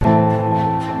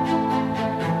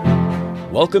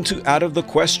Welcome to Out of the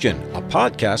Question, a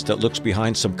podcast that looks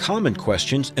behind some common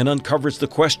questions and uncovers the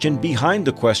question behind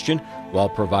the question while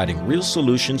providing real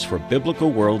solutions for biblical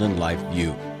world and life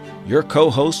view. Your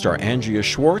co-hosts are Andrea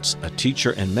Schwartz, a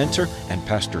teacher and mentor, and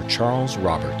Pastor Charles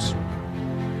Roberts.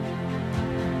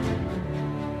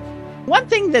 One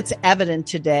thing that's evident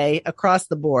today across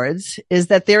the boards is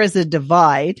that there is a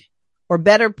divide, or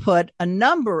better put, a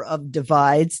number of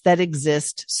divides that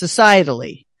exist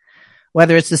societally.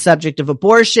 Whether it's the subject of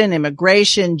abortion,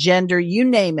 immigration, gender, you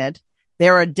name it,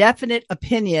 there are definite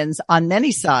opinions on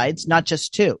many sides, not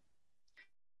just two.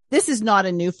 This is not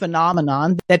a new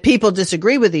phenomenon that people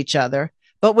disagree with each other,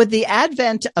 but with the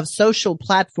advent of social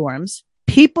platforms,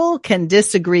 people can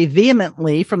disagree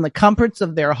vehemently from the comforts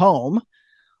of their home,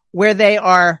 where they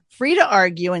are free to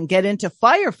argue and get into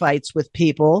firefights with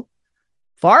people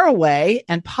far away,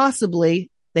 and possibly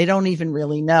they don't even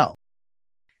really know.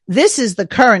 This is the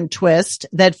current twist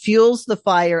that fuels the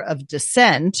fire of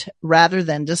dissent rather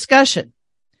than discussion.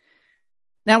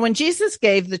 Now, when Jesus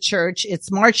gave the church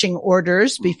its marching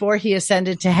orders before he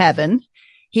ascended to heaven,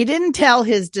 he didn't tell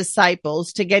his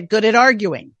disciples to get good at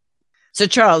arguing. So,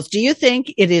 Charles, do you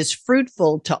think it is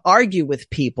fruitful to argue with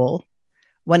people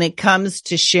when it comes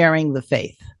to sharing the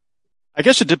faith? I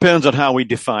guess it depends on how we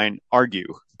define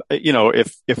argue. You know,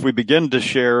 if we begin to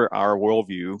share our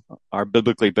worldview, our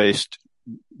biblically based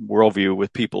worldview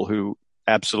with people who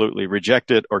absolutely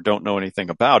reject it or don't know anything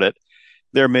about it,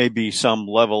 there may be some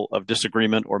level of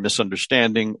disagreement or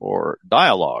misunderstanding or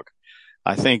dialogue.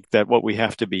 I think that what we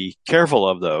have to be careful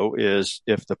of, though, is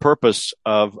if the purpose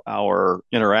of our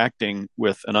interacting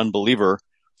with an unbeliever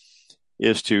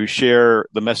is to share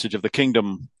the message of the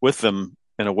kingdom with them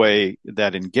in a way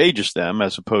that engages them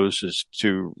as opposed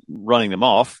to running them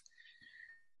off,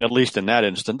 at least in that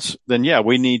instance, then yeah,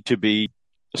 we need to be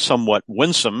somewhat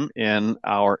winsome in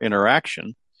our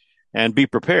interaction and be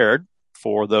prepared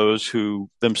for those who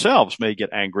themselves may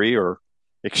get angry or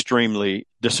extremely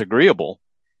disagreeable.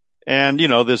 And, you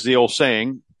know, there's the old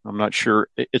saying, I'm not sure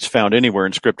it's found anywhere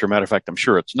in scripture. Matter of fact, I'm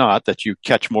sure it's not, that you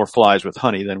catch more flies with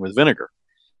honey than with vinegar.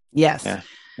 Yes. Yeah.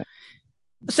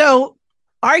 So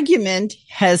argument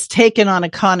has taken on a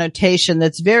connotation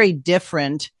that's very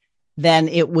different than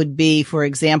it would be, for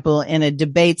example, in a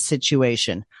debate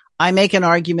situation. I make an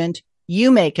argument,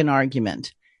 you make an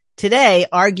argument. Today,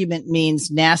 argument means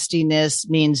nastiness,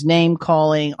 means name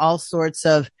calling, all sorts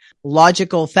of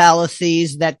logical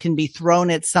fallacies that can be thrown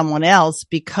at someone else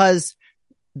because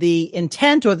the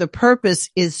intent or the purpose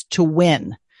is to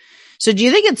win. So do you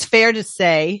think it's fair to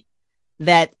say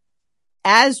that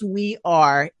as we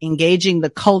are engaging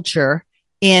the culture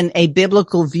in a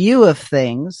biblical view of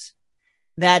things,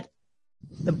 that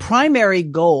the primary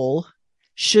goal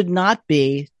should not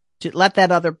be to let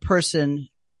that other person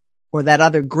or that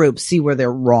other group see where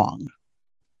they're wrong?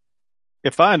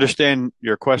 If I understand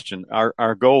your question,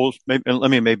 our goals, let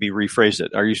me maybe rephrase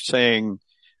it. Are you saying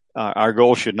our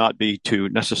goal should not be to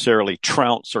necessarily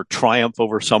trounce or triumph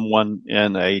over someone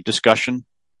in a discussion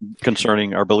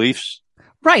concerning our beliefs?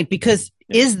 Right, because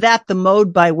is that the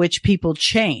mode by which people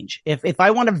change? If I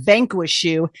want to vanquish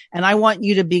you and I want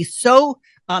you to be so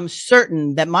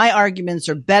certain that my arguments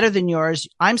are better than yours,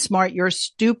 I'm smart, you're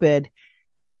stupid,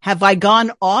 have I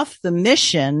gone off the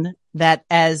mission that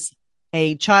as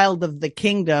a child of the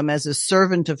kingdom, as a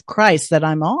servant of Christ, that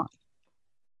I'm on?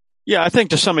 Yeah, I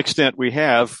think to some extent we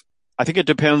have. I think it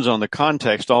depends on the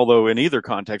context, although in either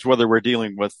context, whether we're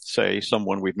dealing with, say,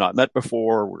 someone we've not met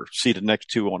before, we're seated next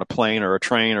to on a plane or a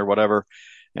train or whatever,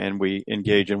 and we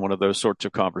engage in one of those sorts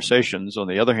of conversations. On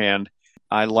the other hand,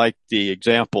 I like the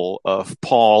example of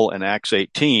Paul in Acts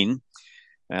 18,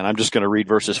 and I'm just going to read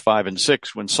verses 5 and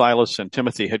 6. When Silas and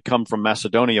Timothy had come from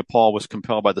Macedonia, Paul was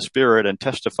compelled by the Spirit and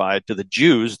testified to the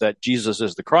Jews that Jesus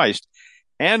is the Christ.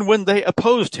 And when they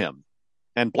opposed him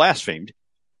and blasphemed,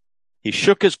 he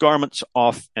shook his garments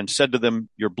off and said to them,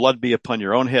 "Your blood be upon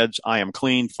your own heads. I am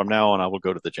clean. From now on, I will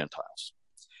go to the Gentiles."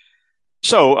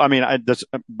 So, I mean,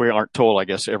 we aren't told, I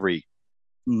guess, every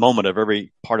moment of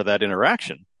every part of that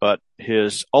interaction, but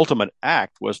his ultimate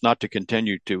act was not to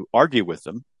continue to argue with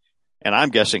them. And I'm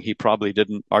guessing he probably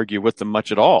didn't argue with them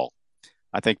much at all.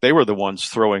 I think they were the ones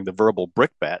throwing the verbal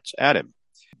brickbats at him.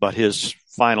 But his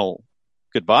final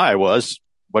goodbye was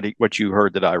what you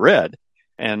heard that I read.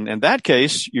 And in that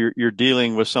case, you're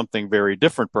dealing with something very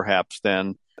different, perhaps,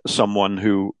 than someone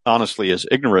who honestly is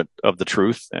ignorant of the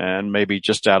truth and maybe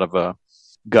just out of a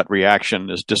gut reaction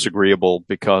is disagreeable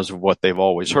because of what they've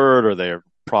always heard or they're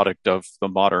product of the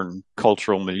modern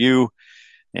cultural milieu.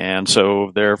 And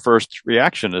so their first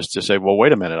reaction is to say, well,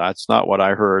 wait a minute, that's not what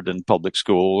I heard in public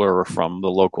school or from the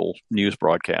local news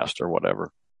broadcast or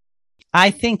whatever.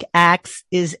 I think Acts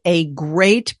is a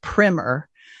great primer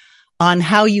on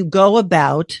how you go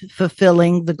about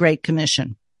fulfilling the Great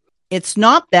Commission. It's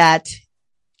not that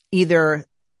either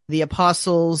the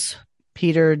apostles,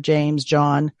 Peter, James,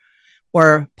 John,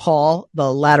 or Paul,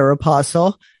 the latter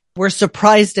apostle, were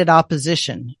surprised at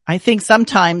opposition. I think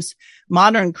sometimes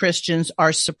modern Christians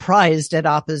are surprised at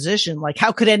opposition. Like,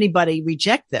 how could anybody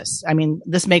reject this? I mean,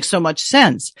 this makes so much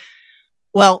sense.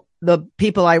 Well, the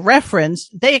people I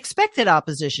referenced, they expected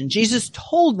opposition. Jesus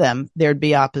told them there'd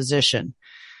be opposition.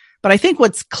 But I think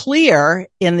what's clear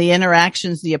in the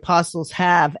interactions the apostles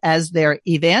have as they're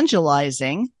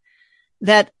evangelizing,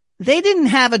 that they didn't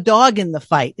have a dog in the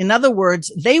fight. In other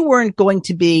words, they weren't going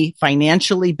to be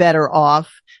financially better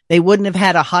off. They wouldn't have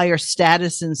had a higher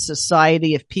status in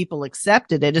society if people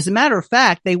accepted it. As a matter of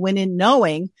fact, they went in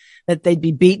knowing that they'd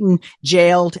be beaten,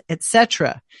 jailed,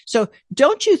 etc. So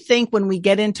don't you think when we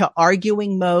get into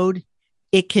arguing mode,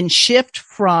 it can shift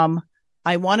from,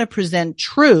 I want to present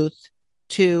truth,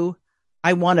 to,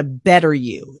 I want to better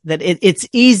you? That it's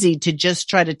easy to just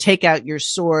try to take out your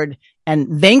sword and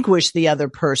vanquish the other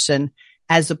person,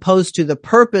 as opposed to the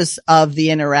purpose of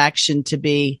the interaction to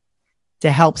be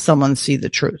to help someone see the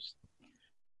truth.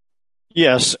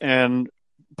 Yes, and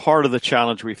part of the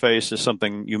challenge we face is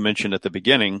something you mentioned at the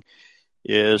beginning,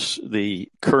 is the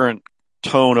current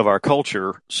tone of our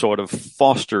culture sort of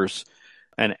fosters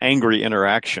an angry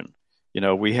interaction. You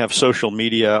know, we have social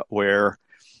media where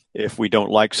if we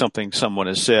don't like something someone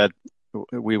has said,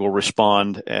 we will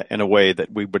respond in a way that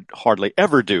we would hardly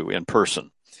ever do in person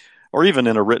or even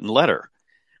in a written letter.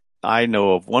 I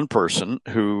know of one person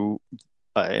who,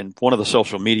 in one of the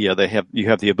social media, you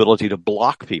have the ability to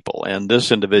block people. And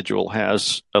this individual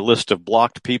has a list of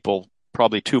blocked people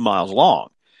probably 2 miles long.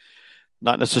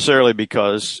 Not necessarily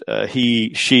because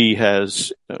she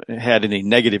has had any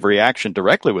negative reaction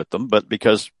directly with them, but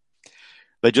because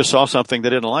they just saw something they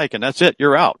didn't like, and that's it,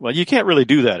 you're out. Well, you can't really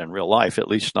do that in real life, at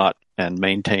least not, and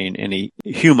maintain any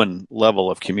human level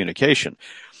of communication.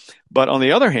 But on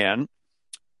the other hand,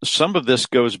 some of this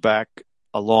goes back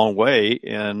a long way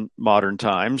in modern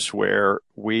times, where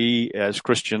we as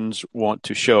Christians want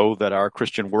to show that our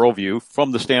Christian worldview,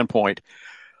 from the standpoint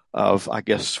of, I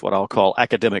guess, what I'll call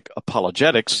academic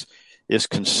apologetics, is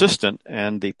consistent,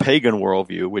 and the pagan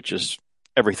worldview, which is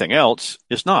everything else,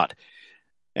 is not.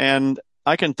 And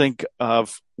I can think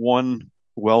of one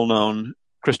well-known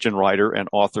Christian writer and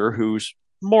author who's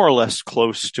more or less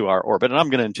close to our orbit, and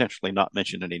I'm going to intentionally not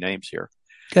mention any names here.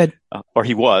 Good. Or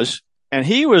he was. And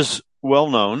he was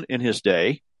well-known in his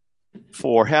day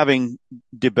for having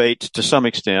debates to some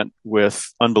extent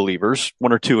with unbelievers,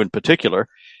 one or two in particular.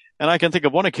 And I can think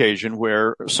of one occasion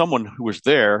where someone who was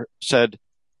there said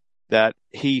that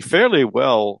he fairly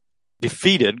well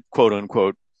defeated, quote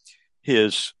unquote,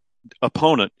 his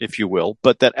opponent, if you will,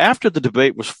 but that after the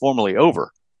debate was formally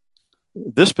over,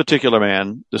 this particular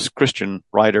man, this Christian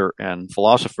writer and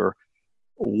philosopher,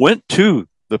 went to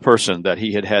the person that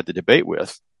he had had the debate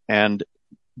with and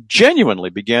genuinely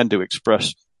began to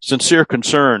express sincere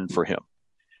concern for him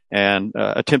and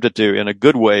attempted to, in a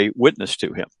good way, witness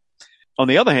to him. On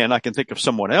the other hand, I can think of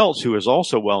someone else who is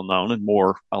also well known in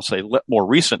more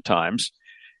recent times.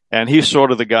 And he's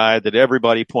sort of the guy that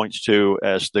everybody points to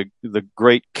as the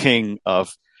great king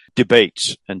of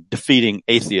debates and defeating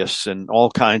atheists and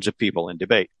all kinds of people in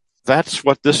debate. That's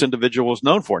what this individual is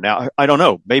known for. Now, I don't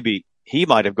know, maybe he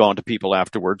might have gone to people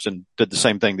afterwards and did the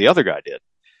same thing the other guy did,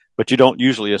 but you don't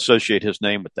usually associate his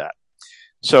name with that.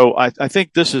 So I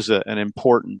think this is an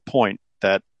important point,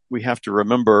 that we have to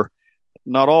remember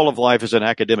not all of life is an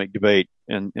academic debate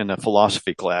in a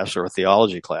philosophy class or a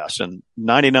theology class. And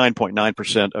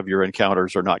 99.9% of your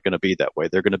encounters are not going to be that way.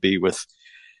 They're going to be with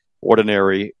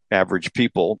ordinary, average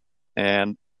people.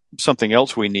 And something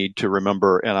else we need to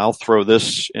remember, and I'll throw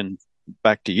this in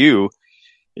back to you,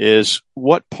 is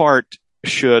what part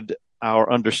should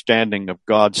our understanding of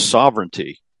God's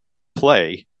sovereignty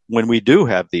play when we do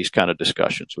have these kind of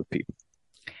discussions with people?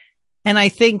 And I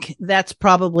think that's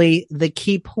probably the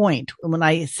key point when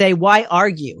I say, why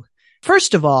argue?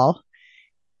 First of all,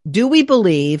 do we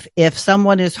believe if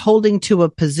someone is holding to a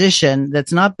position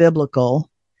that's not biblical,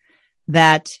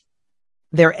 that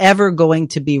they're ever going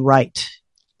to be right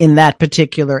in that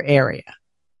particular area?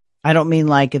 I don't mean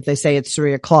like if they say it's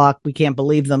 3:00, we can't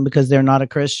believe them because they're not a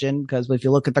Christian, because if you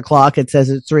look at the clock, it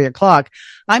says it's 3:00.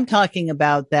 I'm talking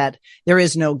about that there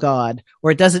is no God,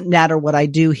 or it doesn't matter what I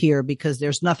do here because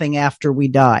there's nothing after we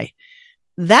die.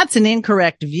 That's an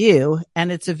incorrect view,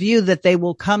 and it's a view that they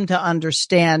will come to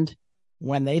understand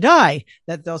when they die,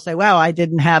 that they'll say, wow, I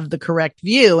didn't have the correct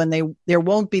view. And there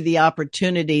won't be the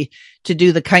opportunity to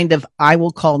do the kind of, I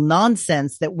will call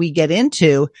nonsense that we get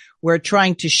into. We're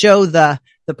trying to show the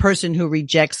person who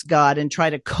rejects God and try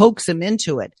to coax him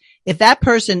into it. If that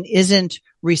person isn't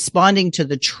responding to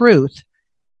the truth,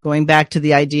 going back to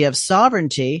the idea of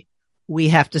sovereignty, we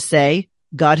have to say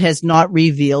God has not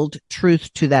revealed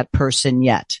truth to that person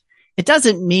yet. It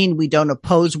doesn't mean we don't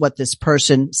oppose what this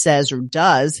person says or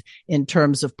does in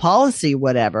terms of policy,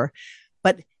 whatever,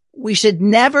 but we should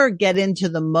never get into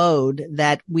the mode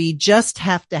that we just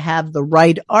have to have the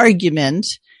right argument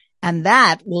and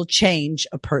that will change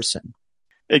a person.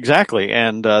 Exactly.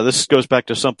 And this goes back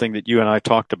to something that you and I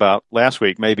talked about last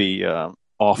week, maybe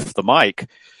off the mic,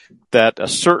 that a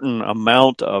certain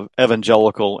amount of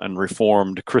evangelical and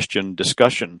reformed Christian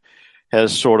discussion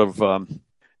has sort of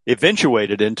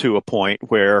eventuated into a point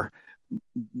where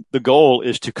the goal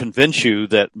is to convince you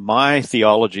that my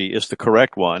theology is the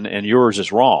correct one and yours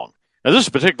is wrong. Now, this is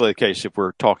particularly the case if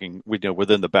we're talking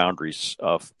within the boundaries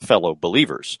of fellow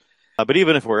believers. But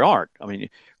even if we aren't, I mean,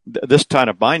 this kind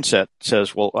of mindset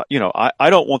says, well, I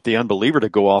don't want the unbeliever to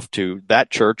go off to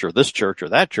that church or this church or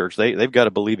that church. They've got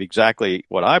to believe exactly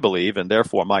what I believe. And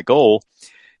therefore, my goal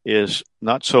is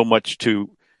not so much to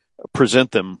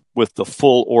present them with the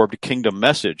full-orbed kingdom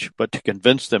message, but to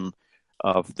convince them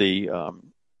of the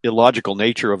illogical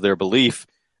nature of their belief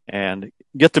and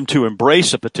get them to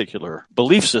embrace a particular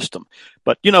belief system.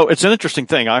 But, it's an interesting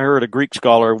thing. I heard a Greek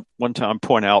scholar one time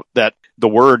point out that the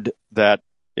word that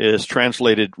is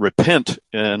translated repent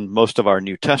in most of our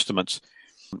New Testaments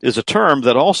is a term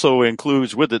that also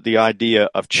includes with it the idea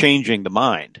of changing the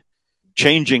mind,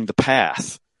 changing the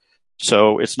path.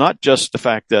 So it's not just the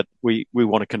fact that we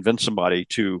want to convince somebody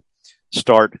to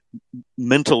start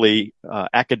mentally,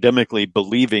 academically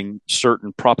believing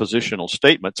certain propositional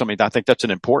statements. I mean, I think that's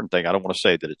an important thing. I don't want to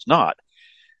say that it's not.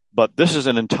 But this is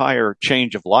an entire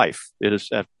change of life. It is,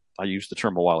 I used the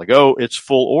term a while ago, it's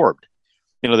full-orbed.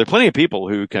 There are plenty of people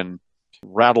who can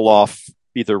rattle off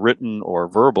either written or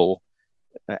verbal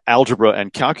algebra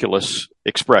and calculus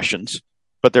expressions,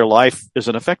 but their life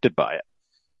isn't affected by it.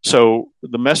 So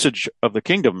the message of the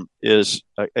kingdom is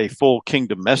a full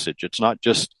kingdom message. It's not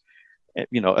just,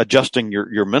 adjusting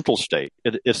your mental state.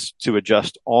 It is to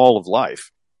adjust all of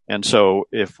life. And so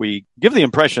if we give the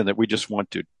impression that we just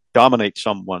want to dominate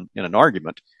someone in an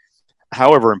argument,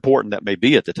 however important that may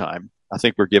be at the time, I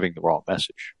think we're giving the wrong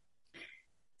message.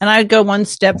 And I'd go one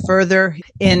step further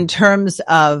in terms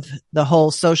of the whole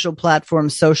social platform,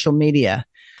 social media.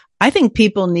 I think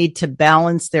people need to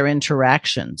balance their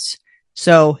interactions.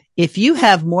 So if you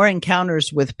have more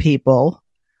encounters with people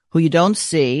who you don't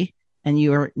see and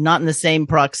you're not in the same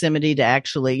proximity to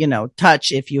actually,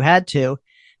 touch if you had to,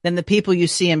 then the people you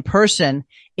see in person,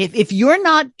 if you're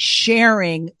not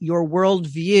sharing your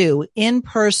worldview in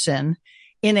person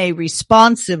in a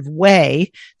responsive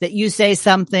way, that you say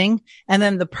something and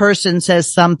then the person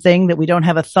says something that we don't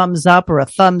have a thumbs up or a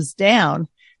thumbs down,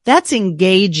 that's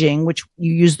engaging, which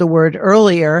you used the word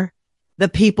earlier, the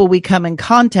people we come in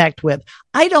contact with.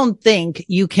 I don't think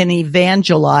you can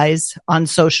evangelize on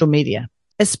social media,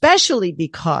 especially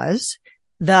because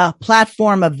the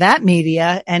platform of that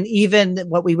media and even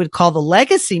what we would call the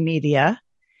legacy media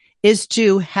is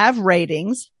to have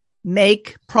ratings,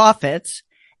 make profits.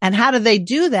 And how do they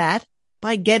do that?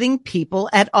 By getting people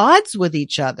at odds with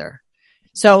each other.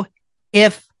 So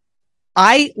if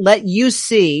I let you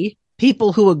see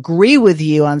people who agree with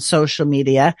you on social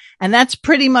media, and that's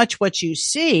pretty much what you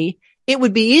see, it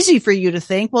would be easy for you to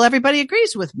think, well, everybody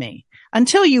agrees with me,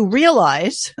 until you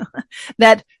realize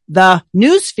that the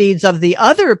news feeds of the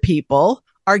other people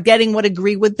are getting what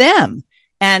agree with them.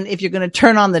 And if you're going to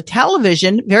turn on the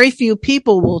television, very few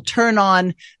people will turn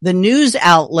on the news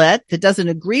outlet that doesn't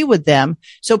agree with them.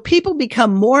 So people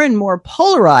become more and more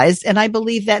polarized. And I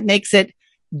believe that makes it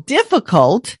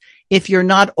difficult, if you're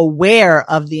not aware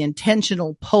of the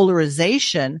intentional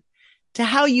polarization, to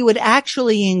how you would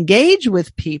actually engage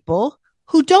with people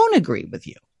who don't agree with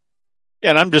you.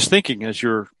 Yeah, and I'm just thinking as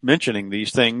you're mentioning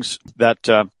these things that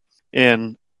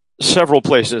in several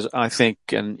places, I think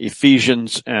in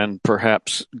Ephesians and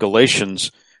perhaps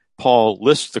Galatians, Paul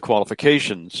lists the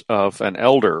qualifications of an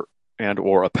elder and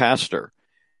or a pastor.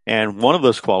 And one of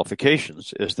those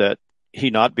qualifications is that he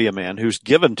not be a man who's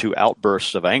given to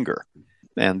outbursts of anger.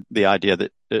 And the idea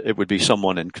that it would be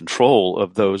someone in control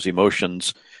of those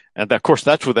emotions. And of course,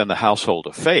 that's within the household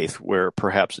of faith, where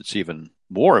perhaps it's even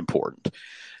more important.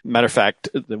 Matter of fact,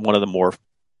 one of the more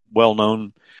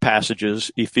well-known passages,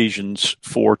 Ephesians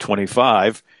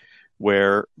 4:25,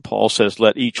 where Paul says,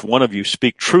 let each one of you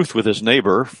speak truth with his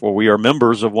neighbor, for we are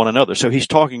members of one another. So he's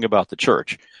talking about the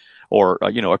church or,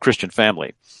 a Christian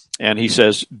family. And he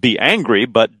says, be angry,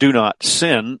 but do not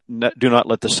sin. Do not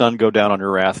let the sun go down on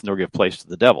your wrath, nor give place to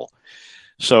the devil.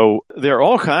 So there are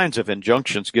all kinds of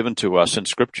injunctions given to us in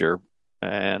Scripture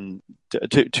and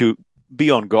to be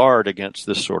on guard against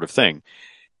this sort of thing.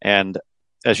 And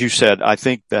as you said, I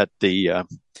think that the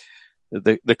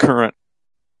current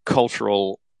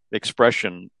cultural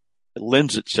expression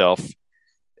lends itself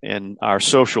in our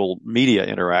social media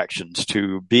interactions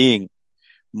to being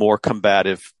more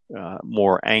combative,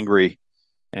 more angry.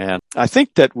 And I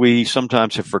think that we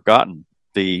sometimes have forgotten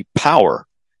the power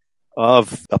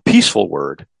of a peaceful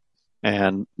word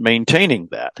and maintaining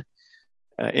that.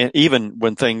 And even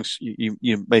when things,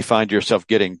 you may find yourself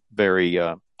getting very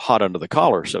hot under the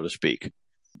collar, so to speak.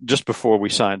 Just before we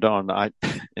signed on,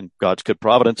 in God's good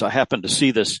providence, I happened to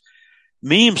see this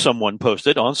meme someone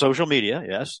posted on social media,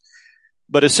 yes.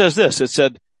 But it says this, it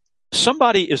said,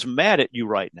 somebody is mad at you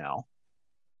right now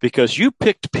because you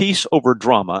picked peace over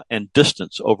drama and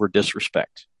distance over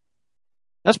disrespect.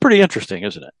 That's pretty interesting,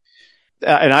 isn't it?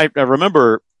 And I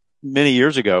remember many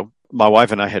years ago, my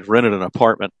wife and I had rented an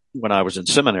apartment when I was in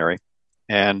seminary,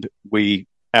 and we,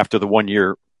 after the 1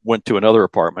 year, went to another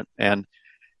apartment. And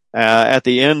at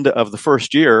the end of the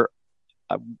first year,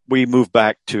 we moved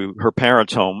back to her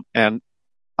parents' home, and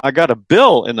I got a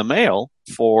bill in the mail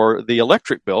for the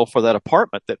electric bill for that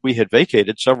apartment that we had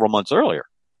vacated several months earlier.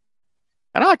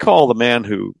 And I called the man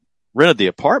who rented the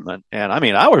apartment, and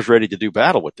I was ready to do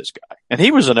battle with this guy. And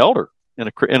he was an elder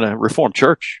in a Reformed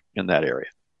church in that area.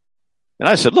 And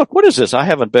I said, look, what is this? I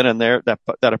haven't been in that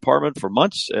apartment for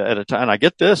months at a time. I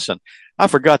get this, and I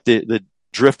forgot the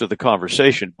drift of the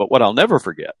conversation. But what I'll never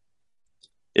forget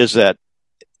is that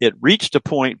it reached a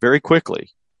point very quickly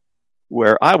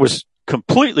where I was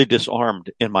completely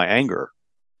disarmed in my anger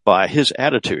by his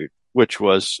attitude, which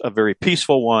was a very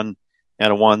peaceful one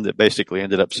and a one that basically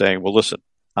ended up saying, well, listen,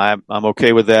 I'm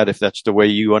okay with that. If that's the way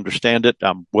you understand it,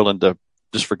 I'm willing to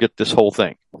just forget this whole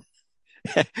thing.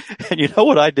 And you know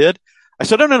what I did? I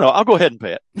said, no, I'll go ahead and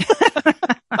pay it.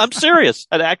 I'm serious.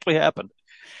 It actually happened.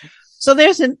 So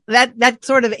that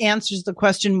sort of answers the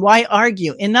question, why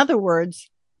argue? In other words,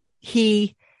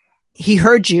 he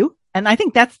heard you. And I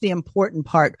think that's the important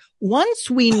part. Once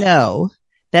we know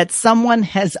that someone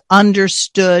has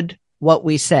understood what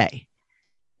we say,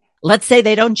 let's say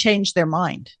they don't change their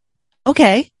mind.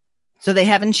 Okay. So they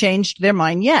haven't changed their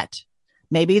mind yet.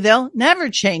 Maybe they'll never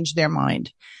change their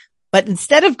mind. But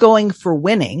instead of going for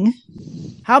winning,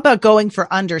 how about going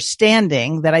for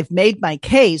understanding that I've made my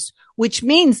case, which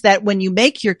means that when you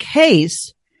make your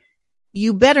case,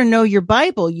 you better know your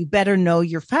Bible. You better know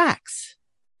your facts.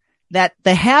 That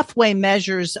the halfway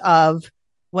measures of,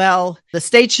 well, the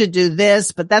state should do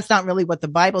this, but that's not really what the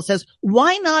Bible says.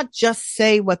 Why not just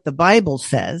say what the Bible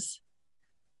says,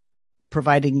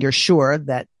 providing you're sure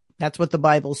that that's what the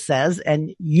Bible says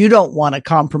and you don't want to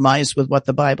compromise with what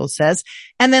the Bible says,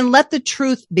 and then let the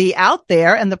truth be out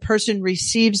there and the person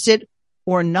receives it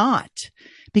or not.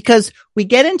 Because we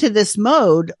get into this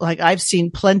mode, like I've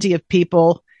seen plenty of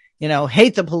people,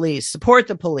 hate the police, support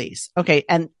the police. Okay.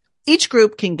 And each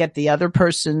group can get the other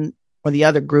person or the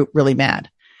other group really mad.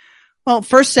 Well,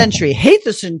 first century, hate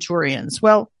the centurions.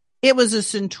 Well, it was a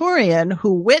centurion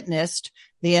who witnessed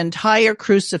the entire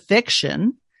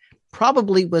crucifixion,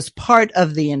 probably was part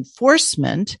of the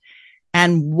enforcement,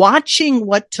 and watching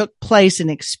what took place and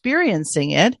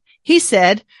experiencing it, he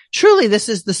said, truly, this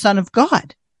is the Son of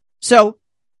God. So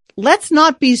let's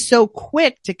not be so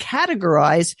quick to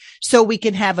categorize so we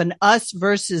can have an us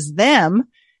versus them,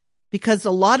 because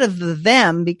a lot of the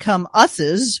them become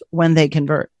us's when they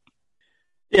convert.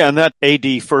 Yeah, and that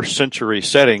AD first century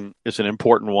setting is an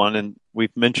important one. And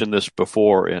we've mentioned this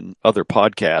before in other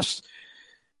podcasts,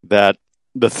 that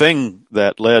the thing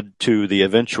that led to the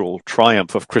eventual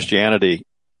triumph of Christianity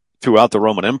throughout the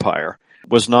Roman Empire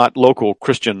was not local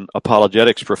Christian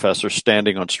apologetics professors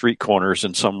standing on street corners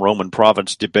in some Roman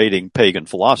province debating pagan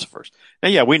philosophers. Now,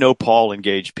 yeah, we know Paul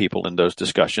engaged people in those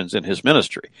discussions in his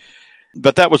ministry,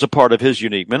 but that was a part of his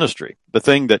unique ministry. The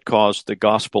thing that caused the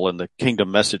gospel and the kingdom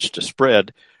message to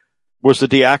spread was the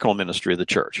diaconal ministry of the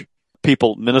church.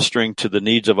 People ministering to the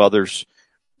needs of others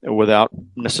without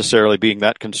necessarily being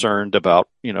that concerned about,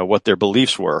 what their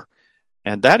beliefs were.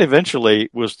 And that eventually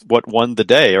was what won the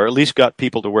day, or at least got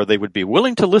people to where they would be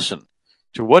willing to listen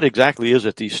to what exactly is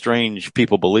it these strange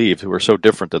people believe who are so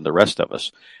different than the rest of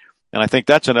us. And I think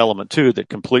that's an element, too, that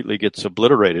completely gets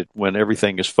obliterated when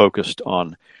everything is focused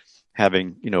on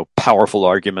having, powerful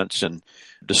arguments and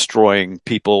destroying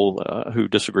people who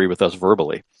disagree with us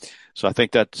verbally. So I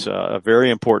think that's a very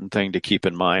important thing to keep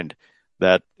in mind,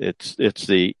 that it's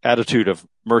the attitude of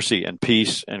mercy and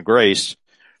peace and grace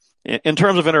in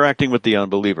terms of interacting with the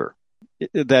unbeliever.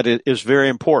 That is very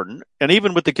important. And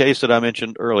even with the case that I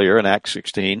mentioned earlier in Acts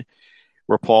 16,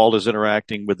 where Paul is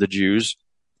interacting with the Jews,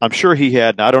 I'm sure he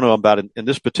had, and I don't know about in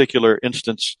this particular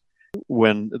instance,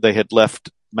 when they had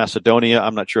left Macedonia,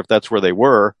 I'm not sure if that's where they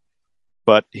were,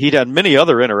 but he'd had many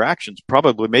other interactions,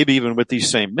 probably maybe even with these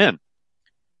same men.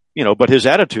 But his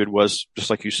attitude was, just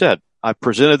like you said, I've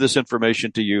presented this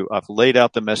information to you. I've laid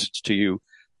out the message to you.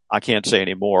 I can't say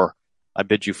any more. I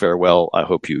bid you farewell. I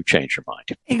hope you change your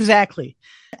mind. Exactly.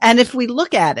 And if we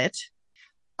look at it,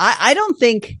 I don't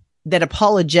think that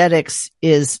apologetics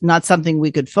is not something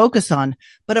we could focus on,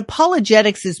 but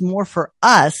apologetics is more for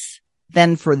us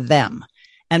than for them.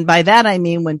 And by that, I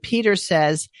mean, when Peter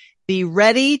says, be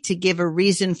ready to give a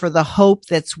reason for the hope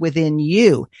that's within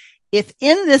you. If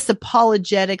in this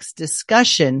apologetics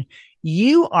discussion,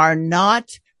 you are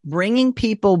not bringing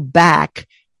people back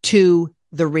to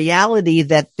the reality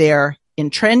that they're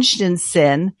entrenched in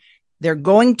sin, they're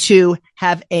going to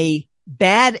have a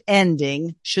bad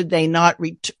ending should they not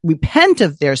repent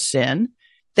of their sin,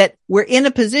 that we're in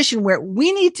a position where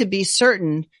we need to be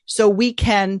certain so we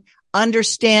can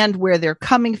understand where they're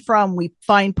coming from. We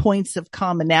find points of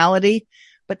commonality.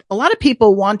 But a lot of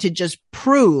people want to just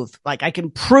prove, like, I can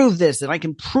prove this and I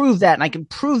can prove that and I can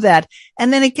prove that.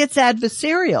 And then it gets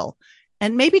adversarial.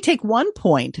 And maybe take one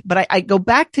point, but I go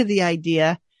back to the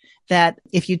idea that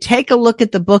if you take a look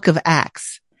at the book of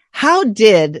Acts, how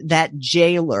did that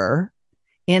jailer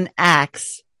in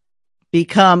Acts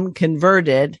become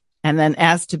converted and then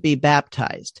asked to be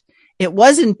baptized? It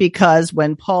wasn't because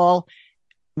when Paul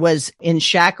was in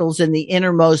shackles in the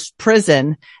innermost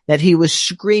prison that he was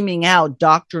screaming out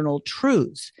doctrinal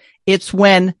truths. It's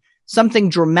when something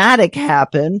dramatic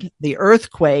happened, the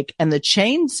earthquake, and the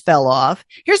chains fell off.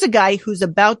 Here's a guy who's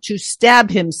about to stab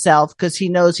himself because he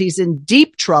knows he's in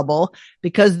deep trouble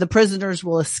because the prisoners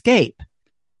will escape.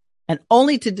 And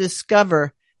only to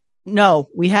discover, no,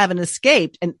 we haven't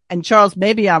escaped. And Charles,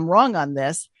 maybe I'm wrong on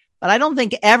this, but I don't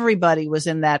think everybody was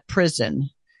in that prison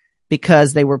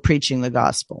because they were preaching the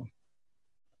gospel.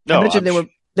 No, I bet you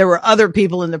there were other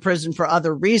people in the prison for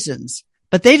other reasons,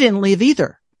 but they didn't leave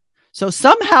either. So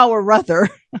somehow or other,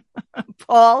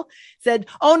 Paul said,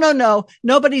 oh, no,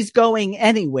 nobody's going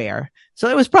anywhere. So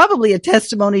it was probably a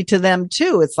testimony to them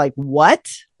too. It's like, what?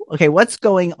 Okay, what's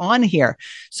going on here?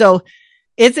 So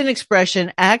it's an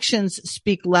expression, actions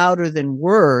speak louder than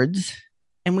words.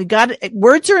 And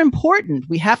words are important.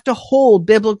 We have to hold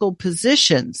biblical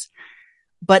positions.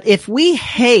 But if we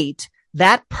hate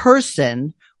that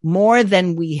person more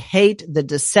than we hate the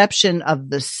deception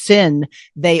of the sin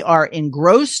they are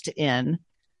engrossed in,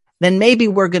 then maybe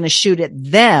we're going to shoot at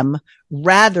them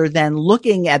rather than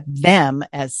looking at them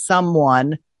as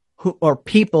someone or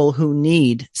people who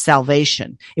need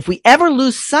salvation. If we ever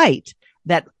lose sight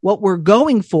that what we're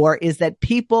going for is that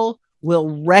people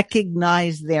will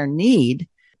recognize their need,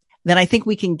 then I think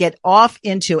we can get off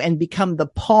into and become the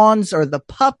pawns or the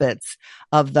puppets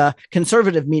of the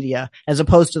conservative media as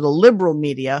opposed to the liberal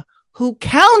media who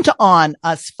count on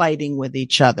us fighting with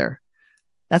each other.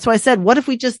 That's why I said, what if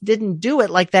we just didn't do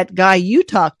it like that guy you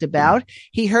talked about?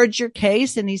 He heard your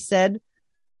case and he said,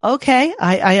 okay,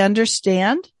 I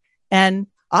understand. And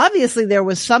obviously there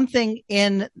was something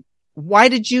in, why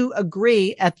did you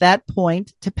agree at that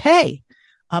point to pay?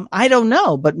 I don't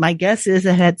know, but my guess is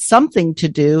it had something to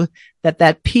do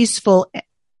that peaceful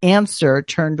answer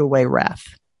turned away wrath.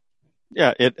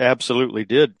 Yeah, it absolutely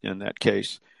did in that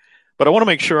case. But I want to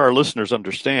make sure our listeners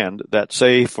understand that,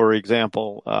 say, for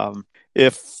example,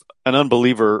 if an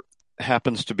unbeliever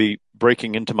happens to be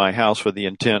breaking into my house with the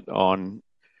intent on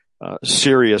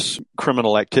serious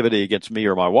criminal activity against me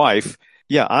or my wife,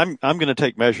 yeah, I'm going to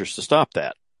take measures to stop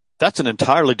that. That's an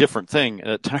entirely different thing,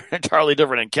 an entirely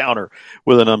different encounter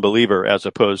with an unbeliever as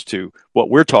opposed to what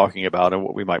we're talking about and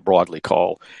what we might broadly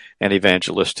call an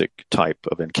evangelistic type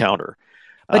of encounter.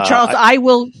 But Charles, I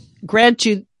will grant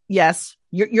you, yes,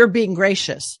 you're being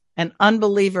gracious. An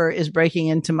unbeliever is breaking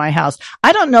into my house.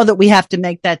 I don't know that we have to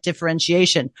make that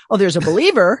differentiation. Oh, there's a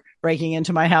believer breaking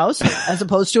into my house as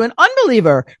opposed to an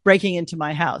unbeliever breaking into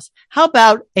my house. How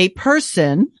about a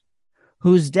person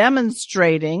who's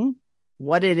demonstrating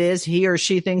what it is he or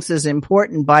she thinks is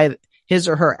important by his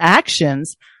or her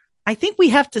actions? I think we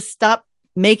have to stop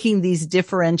making these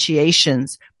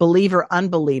differentiations, believer,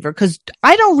 unbeliever, because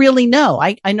I don't really know.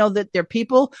 I know that there are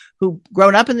people who've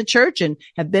grown up in the church and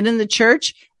have been in the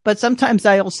church, but sometimes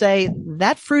I'll say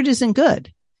that fruit isn't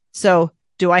good. So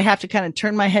do I have to kind of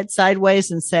turn my head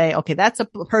sideways and say, okay, that's a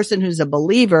person who's a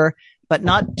believer, but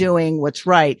not doing what's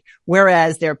right.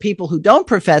 Whereas there are people who don't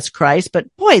profess Christ, but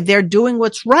boy, they're doing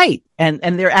what's right. And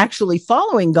they're actually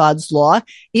following God's law,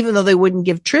 even though they wouldn't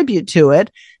give tribute to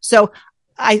it. So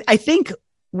I think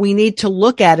we need to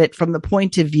look at it from the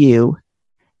point of view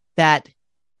that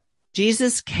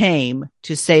Jesus came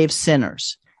to save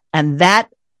sinners. And that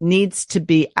needs to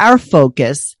be our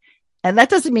focus. And that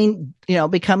doesn't mean,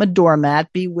 become a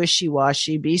doormat, be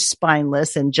wishy-washy, be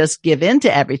spineless, and just give in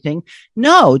to everything.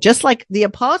 No, just like the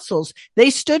apostles,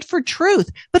 they stood for truth,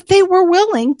 but they were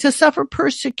willing to suffer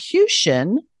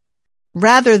persecution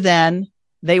rather than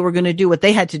they were going to do what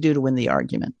they had to do to win the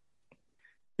argument.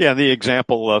 Yeah, the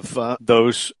example of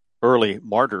those early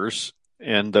martyrs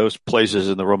in those places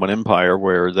in the Roman Empire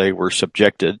where they were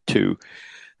subjected to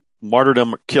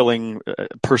martyrdom, killing,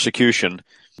 persecution.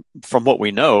 From what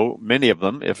we know, many of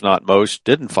them, if not most,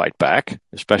 didn't fight back,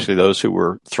 especially those who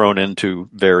were thrown into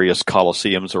various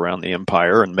colosseums around the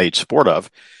empire and made sport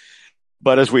of.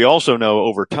 But as we also know,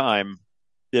 over time,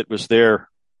 it was their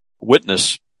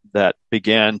witness that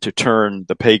began to turn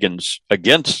the pagans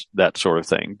against that sort of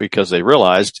thing, because they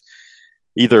realized,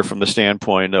 either from the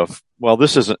standpoint of, well,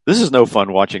 this is no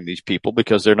fun watching these people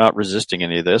because they're not resisting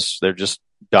any of this, they're just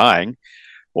dying,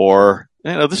 or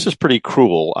this is pretty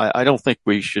cruel. I don't think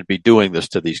we should be doing this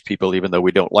to these people, even though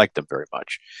we don't like them very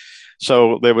much.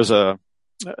 So there was a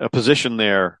position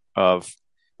there of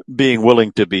being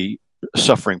willing to be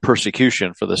suffering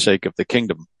persecution for the sake of the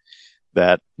kingdom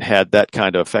that had that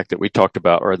kind of effect that we talked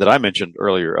about, or that I mentioned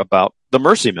earlier about the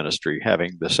mercy ministry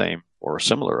having the same or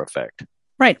similar effect.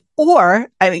 Right. Or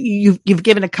you've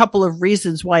given a couple of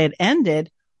reasons why it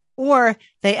ended, or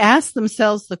they asked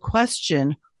themselves the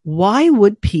question, why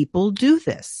would people do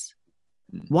this?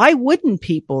 Why wouldn't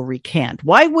people recant?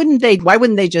 Why wouldn't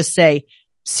they just say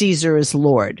Caesar is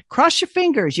Lord? Cross your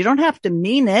fingers. You don't have to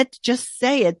mean it. Just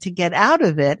say it to get out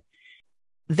of it.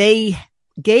 They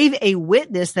gave a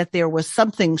witness that there was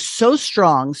something so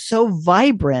strong, so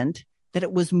vibrant, that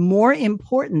it was more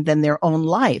important than their own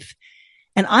life.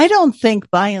 And I don't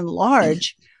think, by and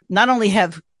large, not only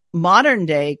have modern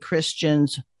day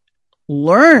Christians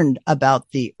learned about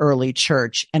the early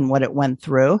church and what it went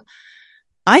through,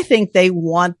 I think they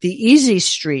want the easy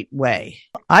street way.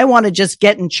 I want to just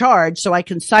get in charge so I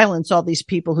can silence all these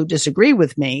people who disagree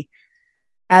with me,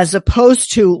 as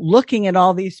opposed to looking at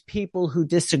all these people who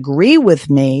disagree with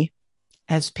me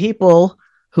as people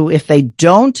who, if they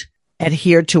don't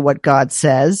adhere to what God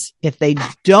says, if they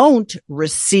don't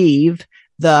receive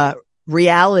the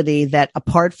reality that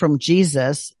apart from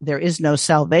Jesus, there is no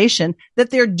salvation, that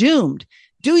they're doomed.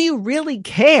 Do you really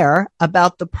care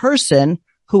about the person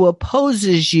who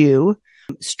opposes you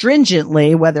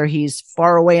stringently, whether he's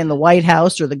far away in the White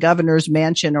House or the governor's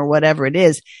mansion or whatever it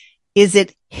is? Is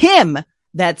it him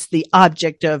that's the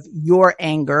object of your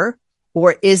anger,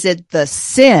 or is it the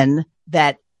sin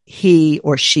that he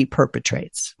or she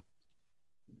perpetrates?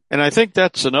 And I think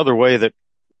that's another way that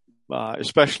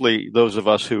especially those of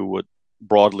us who would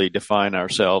broadly define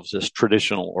ourselves as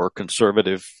traditional or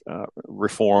conservative,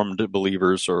 reformed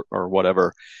believers or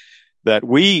whatever, that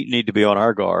we need to be on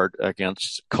our guard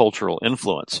against cultural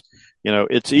influence.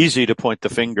 It's easy to point the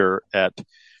finger at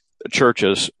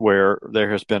churches where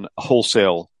there has been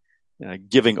wholesale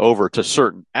giving over to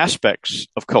certain aspects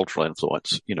of cultural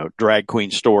influence, drag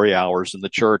queen story hours in the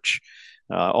church,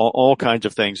 all kinds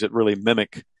of things that really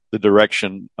mimic the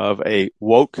direction of a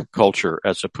woke culture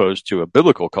as opposed to a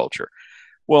biblical culture.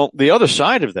 Well, the other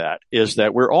side of that is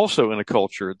that we're also in a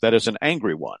culture that is an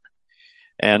angry one.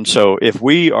 And so if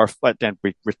we are, and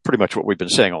pretty much what we've been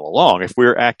saying all along, if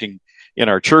we're acting in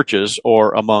our churches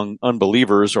or among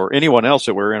unbelievers or anyone else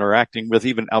that we're interacting with,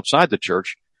 even outside the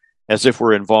church, as if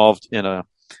we're involved in a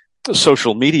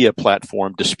social media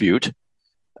platform dispute,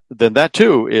 then that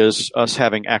too is us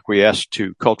having acquiesced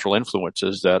to cultural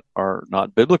influences that are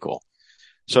not biblical.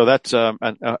 So that's an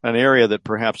area that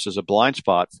perhaps is a blind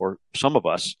spot for some of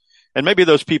us. And maybe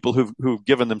those people who've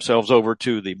given themselves over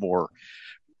to the more,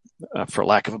 for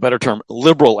lack of a better term,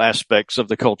 liberal aspects of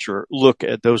the culture look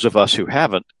at those of us who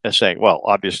haven't as saying, well,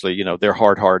 obviously, they're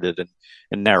hard-hearted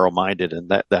and narrow-minded, and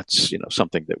that's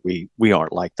something that we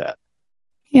aren't like that.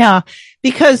 Yeah,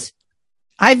 because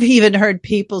I've even heard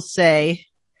people say,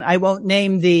 I won't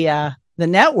name the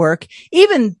network,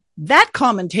 even that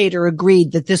commentator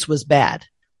agreed that this was bad.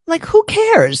 Like, who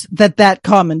cares that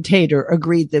commentator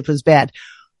agreed that it was bad?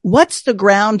 What's the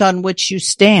ground on which you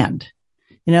stand?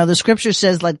 The scripture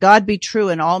says, let God be true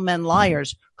and all men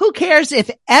liars. Who cares if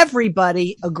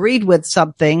everybody agreed with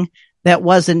something that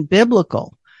wasn't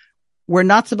biblical? we're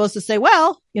not supposed to say,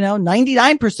 well,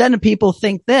 99% of people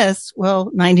think this. Well,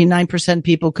 99% of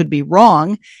people could be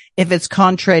wrong if it's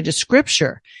contrary to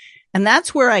scripture. And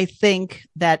that's where I think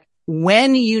that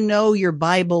when you know your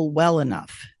Bible well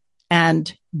enough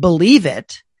and believe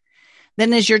it,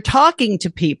 then as you're talking to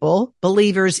people,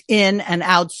 believers in and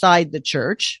outside the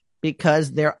church,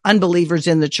 because they're unbelievers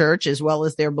in the church as well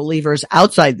as they're believers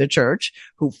outside the church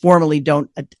who formally don't,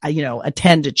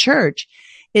 attend a church,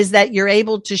 is that you're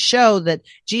able to show that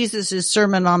Jesus'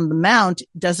 Sermon on the Mount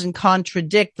doesn't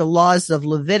contradict the laws of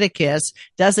Leviticus,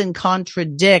 doesn't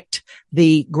contradict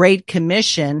the Great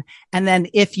Commission. And then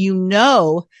if you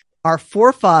know our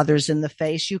forefathers in the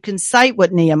faith, you can cite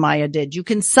what Nehemiah did. You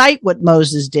can cite what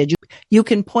Moses did. You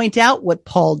can point out what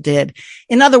Paul did.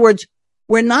 In other words,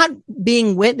 we're not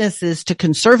being witnesses to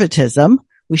conservatism.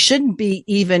 We shouldn't be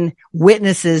even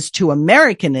witnesses to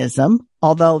Americanism,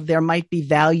 although there might be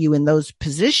value in those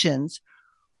positions.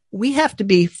 We have to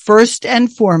be first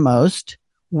and foremost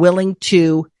willing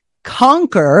to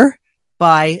conquer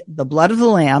by the blood of the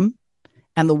Lamb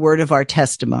and the word of our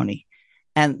testimony.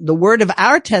 And the word of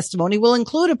our testimony will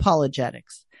include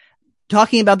apologetics.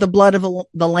 Talking about the blood of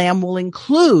the Lamb will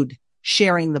include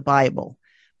sharing the Bible.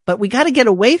 But we got to get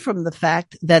away from the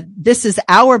fact that this is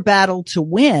our battle to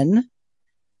win,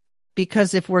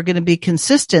 because if we're going to be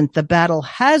consistent, the battle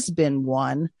has been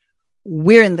won.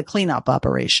 We're in the cleanup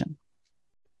operation.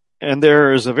 And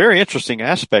there is a very interesting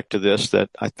aspect to this that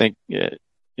I think,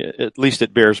 at least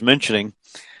it bears mentioning,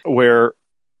 where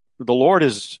the Lord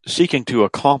is seeking to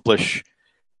accomplish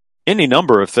any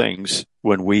number of things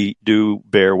when we do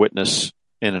bear witness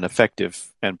in an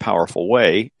effective and powerful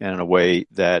way, and in a way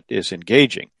that is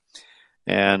engaging.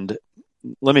 And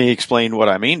let me explain what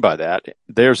I mean by that.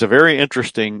 There's a very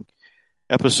interesting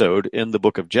episode in the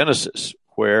book of Genesis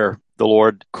where the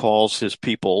Lord calls his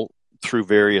people through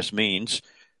various means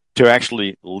to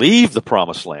actually leave the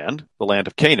promised land, the land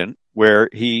of Canaan, where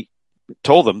he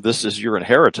told them, this is your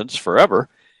inheritance forever.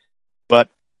 But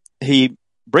he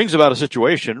brings about a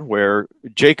situation where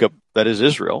Jacob, that is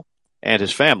Israel, and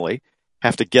his family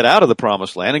have to get out of the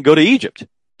promised land and go to Egypt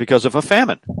because of a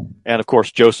famine. And of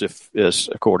course, Joseph is,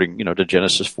 according, to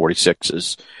Genesis 46,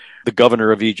 is the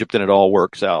governor of Egypt, and it all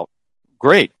works out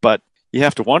great. But you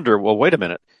have to wonder, well, wait a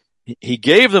minute. He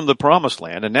gave them the promised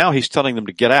land, and now he's telling them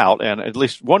to get out. And at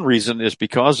least one reason is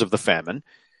because of the famine.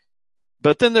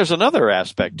 But then there's another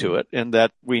aspect to it, in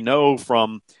that we know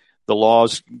from the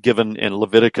laws given in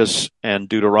Leviticus and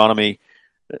Deuteronomy,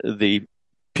 the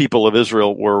people of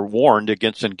Israel were warned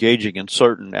against engaging in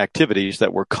certain activities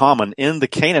that were common in the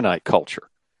Canaanite culture.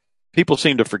 People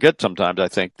seem to forget sometimes, I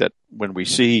think, that when we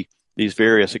see these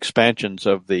various expansions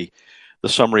of the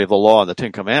summary of the law and the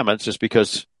Ten Commandments, is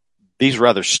because these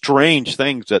rather strange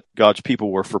things that God's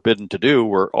people were forbidden to do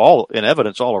were all in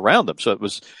evidence all around them. So it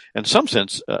was, in some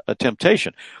sense, a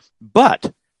temptation.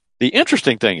 But the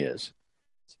interesting thing is,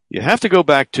 you have to go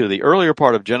back to the earlier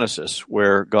part of Genesis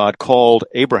where God called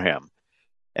Abraham.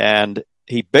 And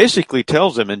he basically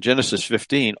tells him in Genesis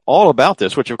 15 all about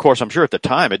this, which, of course, I'm sure at the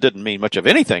time it didn't mean much of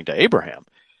anything to Abraham.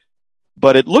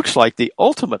 But it looks like the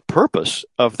ultimate purpose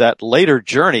of that later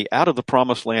journey out of the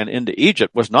promised land into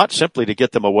Egypt was not simply to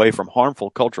get them away from harmful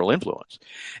cultural influence.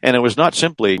 And it was not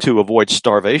simply to avoid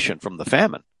starvation from the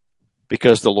famine.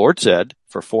 Because the Lord said,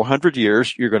 for 400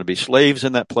 years, you're going to be slaves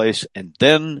in that place, and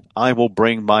then I will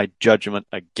bring my judgment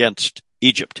against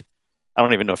Egypt. I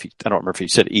don't remember if he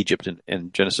said Egypt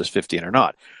in Genesis 15 or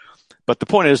not. But the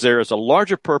point is, there is a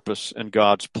larger purpose in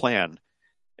God's plan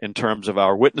in terms of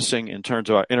our witnessing, in terms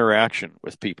of our interaction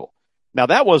with people. Now,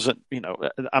 that wasn't,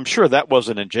 I'm sure that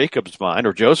wasn't in Jacob's mind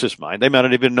or Joseph's mind. They might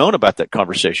not even known about that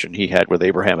conversation he had with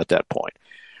Abraham at that point.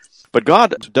 But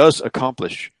God does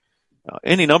accomplish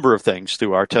any number of things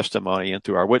through our testimony and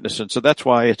through our witness. And so that's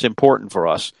why it's important for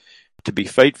us to be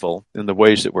faithful in the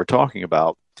ways that we're talking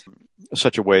about,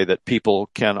 such a way that people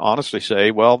can honestly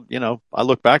say, well, I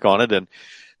look back on it and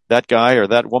that guy or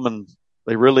that woman,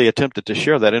 they really attempted to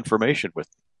share that information with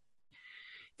me.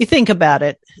 You think about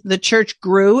it, the church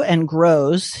grew and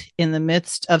grows in the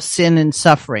midst of sin and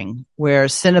suffering. Where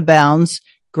sin abounds,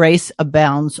 grace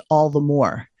abounds all the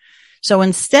more. So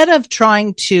instead of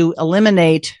trying to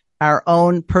eliminate our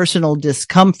own personal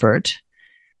discomfort,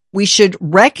 we should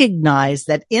recognize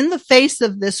that in the face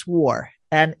of this war,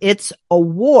 and it's a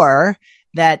war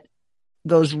that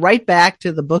goes right back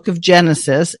to the book of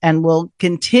Genesis and will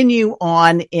continue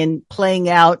on in playing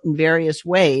out in various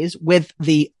ways with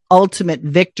the ultimate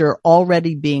victor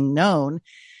already being known,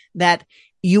 that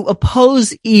you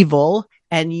oppose evil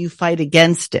and you fight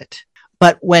against it.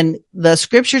 But when the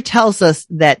scripture tells us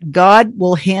that God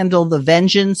will handle the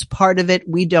vengeance part of it,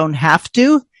 we don't have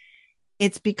to.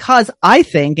 It's because I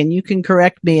think, and you can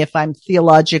correct me if I'm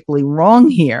theologically wrong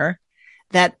here,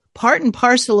 that part and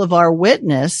parcel of our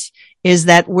witness is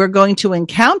that we're going to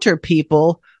encounter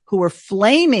people who are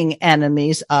flaming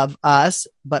enemies of us,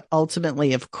 but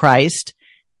ultimately of Christ,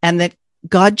 and that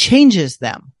God changes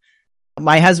them.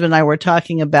 My husband and I were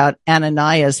talking about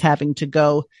Ananias having to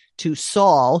go to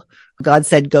Saul. God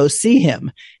said, go see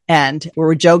him. And we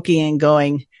were joking and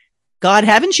going, God,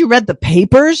 haven't you read the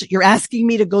papers? You're asking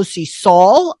me to go see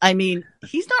Saul? I mean,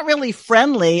 he's not really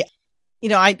friendly. You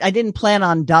know, I didn't plan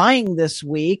on dying this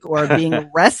week or being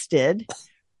arrested.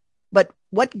 But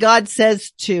what God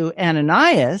says to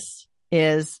Ananias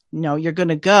is, no, you're going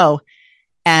to go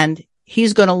and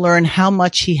he's going to learn how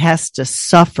much he has to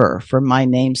suffer for my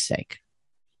name's sake.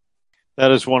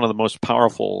 That is one of the most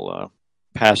powerful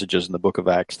passages in the book of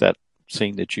Acts, that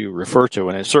scene that you refer to.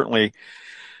 And it certainly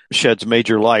sheds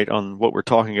major light on what we're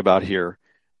talking about here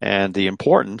and the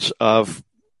importance of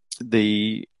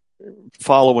the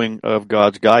following of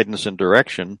God's guidance and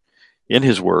direction in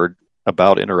his word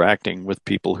about interacting with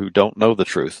people who don't know the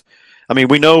truth. I mean,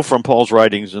 we know from Paul's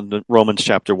writings in Romans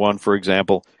chapter 1, for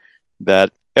example,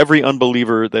 that every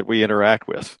unbeliever that we interact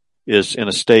with is in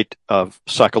a state of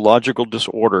psychological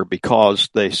disorder because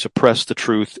they suppress the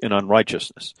truth in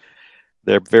unrighteousness.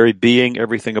 Their very being,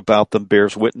 everything about them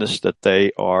bears witness that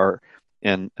they are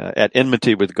at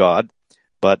enmity with God.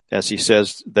 But as he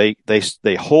says, they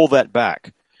hold that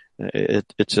back.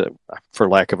 It's for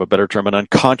lack of a better term, an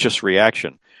unconscious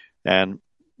reaction. And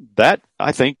that,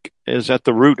 I think, is at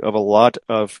the root of a lot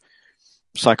of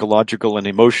psychological and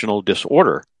emotional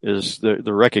disorder, is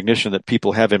the recognition that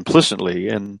people have implicitly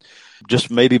and just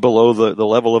maybe below the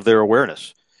level of their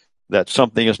awareness that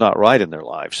something is not right in their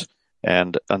lives.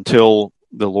 And until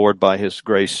the Lord, by his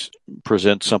grace,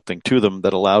 presents something to them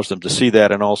that allows them to see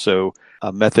that, and also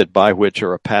a method by which,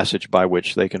 or a passage by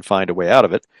which they can find a way out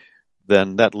of it,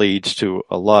 then that leads to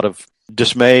a lot of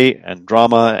dismay and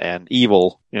drama and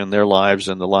evil in their lives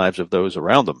and the lives of those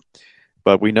around them.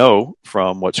 But we know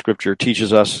from what Scripture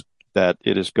teaches us that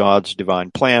it is God's divine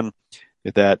plan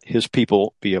that his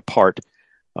people be a part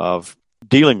of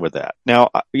dealing with that.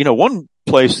 Now, one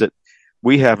place that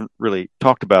we haven't really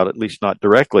talked about, at least not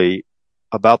directly,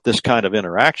 about this kind of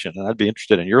interaction, and I'd be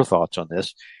interested in your thoughts on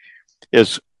this,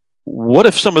 is what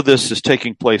if some of this is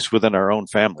taking place within our own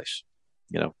families?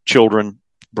 Children,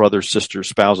 brothers, sisters,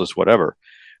 spouses, whatever,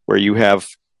 where you have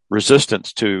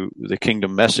resistance to the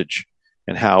kingdom message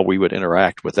and how we would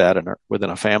interact with that within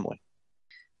a family.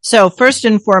 So first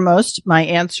and foremost, my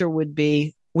answer would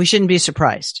be, we shouldn't be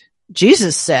surprised.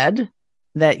 Jesus said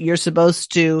that you're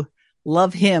supposed to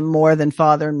love him more than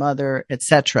father and mother,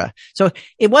 etc. So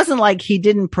it wasn't like he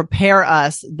didn't prepare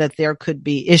us that there could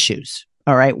be issues.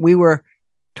 All right. We were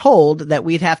told that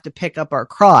we'd have to pick up our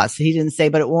cross. He didn't say,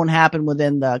 but it won't happen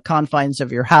within the confines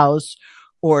of your house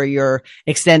or your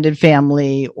extended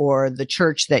family or the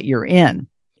church that you're in.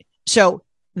 So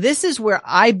this is where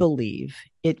I believe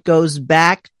it goes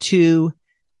back to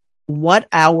what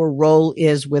our role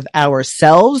is with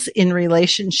ourselves in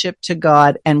relationship to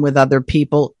God and with other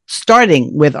people,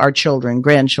 starting with our children,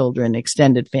 grandchildren,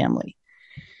 extended family.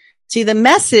 See, the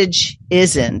message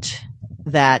isn't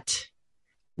that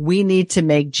we need to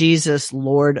make Jesus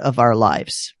Lord of our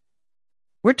lives.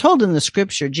 We're told in the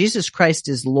scripture, Jesus Christ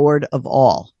is Lord of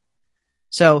all.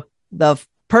 So the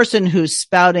person who's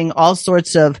spouting all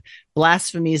sorts of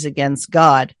blasphemies against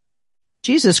God,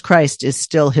 Jesus Christ is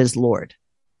still his Lord.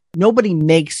 Nobody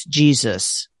makes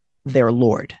Jesus their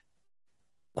Lord.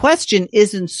 Question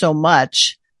isn't so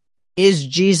much, is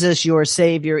Jesus your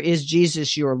Savior? Is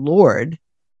Jesus your Lord?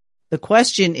 The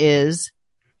question is,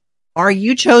 are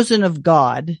you chosen of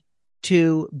God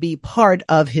to be part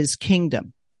of his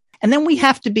kingdom? And then we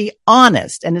have to be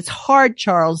honest. And it's hard,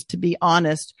 Charles, to be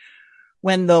honest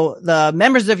when the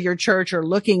members of your church are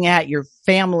looking at your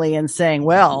family and saying,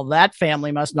 well, that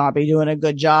family must not be doing a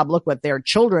good job. Look what their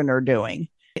children are doing.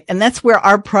 And that's where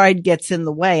our pride gets in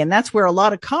the way. And that's where a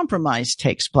lot of compromise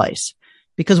takes place,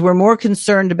 because we're more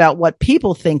concerned about what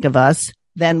people think of us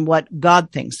than what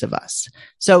God thinks of us.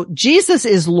 So Jesus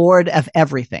is Lord of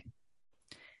everything.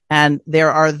 And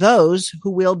there are those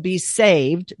who will be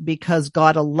saved because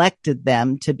God elected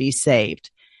them to be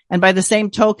saved. And by the same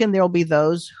token, there will be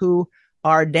those who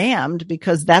are damned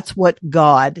because that's what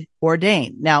God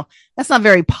ordained. Now, that's not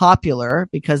very popular,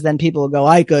 because then people will go,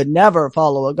 I could never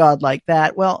follow a God like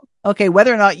that. Well, okay,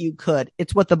 whether or not you could,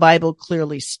 it's what the Bible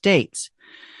clearly states.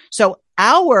 So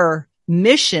our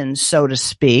mission, so to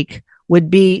speak, would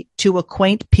be to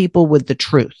acquaint people with the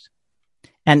truth.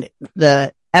 And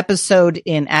the episode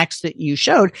in Acts that you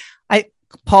showed,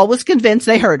 Paul was convinced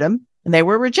they heard him and they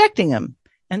were rejecting him.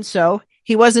 And so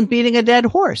he wasn't beating a dead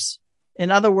horse.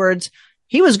 In other words,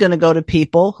 he was going to go to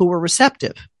people who were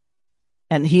receptive.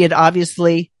 And he had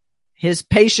obviously, his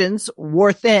patience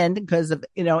wore thin because of,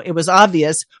 it was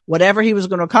obvious whatever he was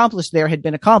going to accomplish there had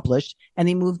been accomplished, and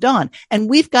he moved on. And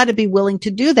we've got to be willing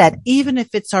to do that, even if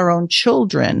it's our own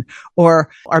children or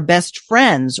our best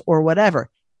friends or whatever.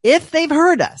 If they've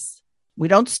heard us, we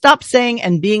don't stop saying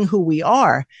and being who we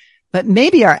are, but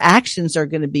maybe our actions are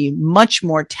going to be much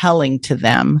more telling to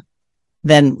them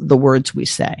than the words we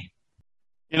say.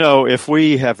 If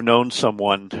we have known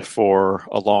someone for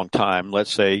a long time,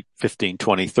 let's say 15,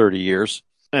 20, 30 years,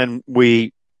 and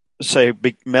we say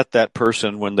met that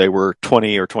person when they were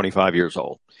 20 or 25 years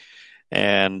old,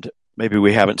 and maybe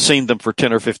we haven't seen them for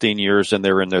 10 or 15 years and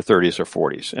they're in their 30s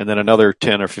or 40s, and then another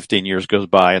 10 or 15 years goes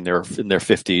by and they're in their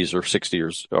 50s or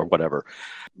 60s or whatever.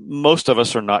 Most of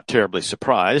us are not terribly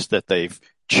surprised that they've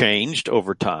changed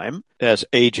over time as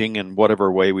aging in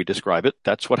whatever way we describe it.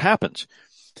 That's what happens.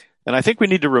 And I think we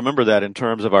need to remember that in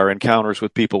terms of our encounters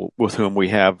with people with whom we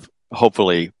have,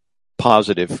 hopefully,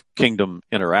 positive kingdom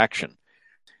interaction.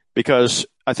 Because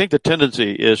I think the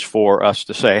tendency is for us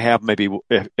to say,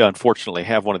 unfortunately,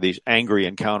 have one of these angry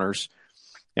encounters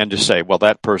and just say, well,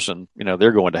 that person,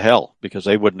 they're going to hell because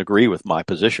they wouldn't agree with my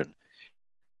position.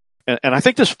 And I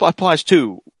think this applies,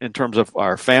 too, in terms of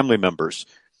our family members.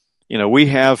 We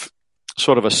have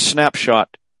sort of a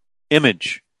snapshot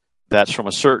image that's from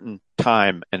a certain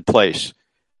time and place,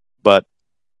 but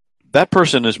that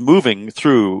person is moving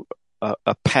through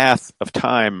a path of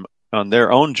time on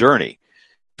their own journey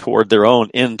toward their own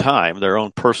end time, their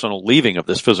own personal leaving of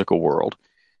this physical world.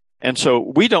 And so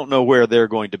we don't know where they're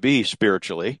going to be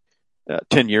spiritually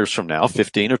 10 years from now,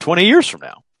 15 or 20 years from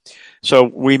now. So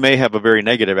we may have a very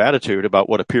negative attitude about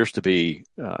what appears to be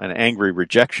an angry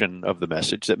rejection of the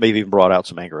message that may have even brought out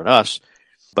some anger in us.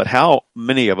 But how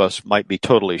many of us might be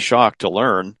totally shocked to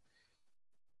learn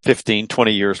 15,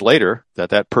 20 years later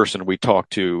that person we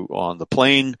talked to on the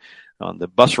plane, on the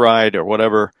bus ride or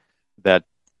whatever, that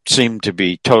seemed to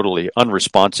be totally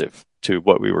unresponsive to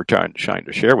what we were trying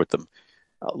to share with them,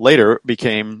 later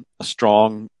became a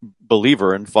strong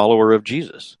believer and follower of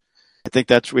Jesus. I think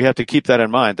we have to keep that in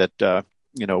mind, that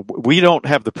we don't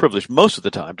have the privilege most of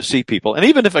the time to see people, and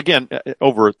even if, again,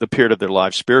 over the period of their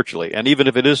lives spiritually, and even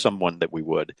if it is someone that we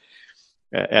would,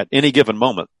 at any given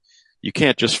moment, you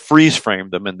can't just freeze frame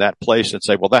them in that place and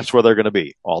say, well, that's where they're going to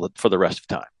be for the rest of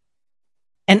time.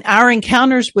 And our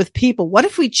encounters with people, what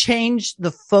if we change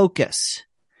the focus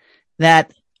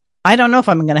that I don't know if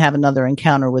I'm going to have another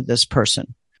encounter with this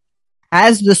person,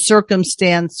 as the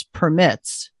circumstance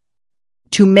permits,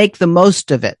 to make the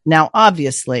most of it. Now,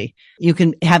 obviously, you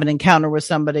can have an encounter with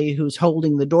somebody who's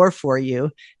holding the door for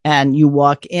you and you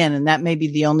walk in, and that may be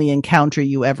the only encounter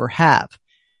you ever have.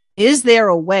 Is there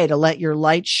a way to let your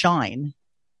light shine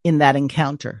in that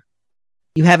encounter?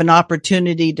 You have an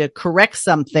opportunity to correct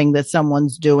something that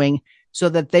someone's doing so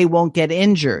that they won't get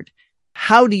injured.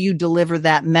 How do you deliver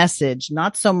that message?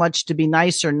 Not so much to be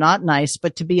nice or not nice,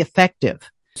 but to be effective.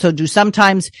 So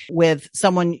sometimes with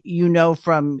someone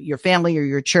from your family or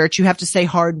your church, you have to say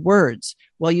hard words.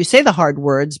 Well, you say the hard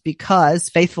words because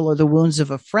faithful are the wounds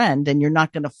of a friend, and you're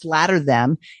not going to flatter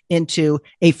them into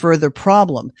a further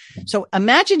problem. So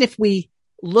imagine if we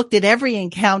looked at every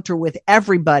encounter with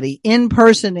everybody,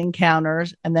 in-person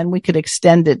encounters, and then we could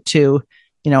extend it to,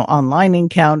 online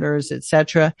encounters,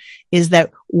 etc., is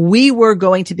that we were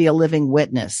going to be a living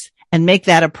witness and make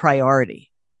that a priority.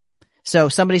 So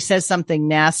somebody says something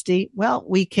nasty, well,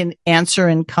 we can answer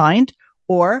in kind,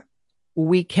 or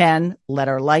we can let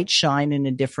our light shine in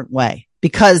a different way,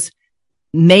 because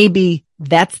maybe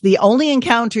that's the only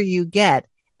encounter you get.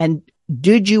 And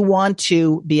did you want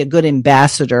to be a good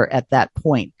ambassador at that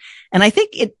point? And I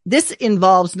think this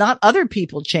involves not other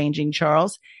people changing,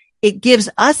 Charles. It gives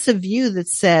us a view that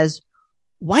says,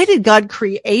 why did God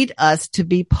create us to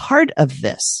be part of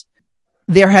this?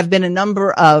 There have been a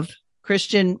number of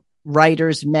Christian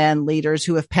writers, men, leaders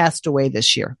who have passed away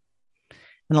this year.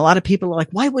 And a lot of people are like,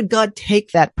 why would God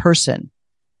take that person?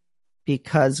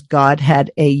 Because God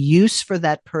had a use for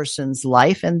that person's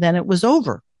life, and then it was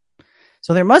over.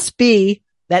 So there must be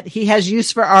that he has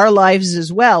use for our lives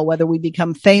as well, whether we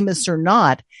become famous or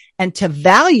not, and to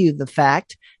value the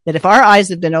fact that if our eyes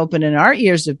have been open and our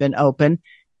ears have been open,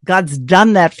 God's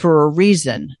done that for a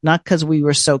reason, not because we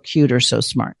were so cute or so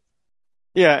smart.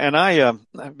 Yeah, and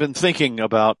I've been thinking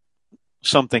about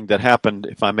something that happened,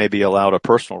 if I may be allowed a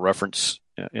personal reference,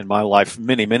 in my life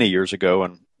many, many years ago,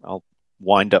 and I'll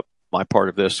wind up my part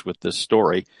of this with this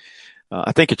story.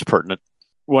 I think it's pertinent.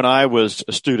 When I was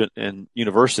a student in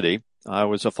university, I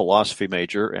was a philosophy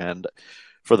major, and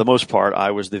for the most part,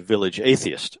 I was the village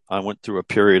atheist. I went through a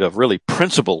period of really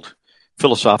principled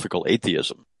philosophical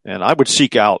atheism, and I would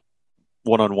seek out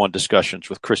one-on-one discussions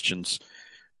with Christians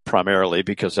primarily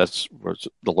because that was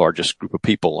the largest group of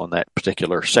people on that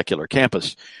particular secular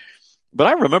campus. But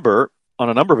I remember on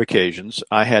a number of occasions,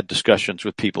 I had discussions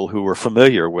with people who were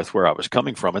familiar with where I was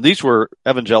coming from. And these were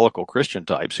evangelical Christian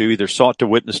types who either sought to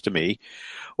witness to me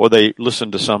or they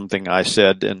listened to something I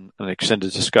said in an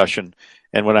extended discussion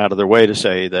and went out of their way to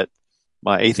say that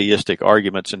my atheistic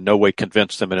arguments in no way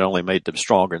convinced them and it only made them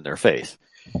stronger in their faith.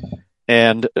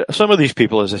 And some of these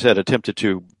people, as I said, attempted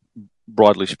to,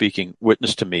 broadly speaking,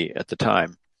 witness to me at the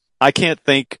time. I can't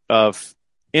think of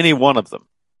any one of them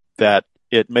that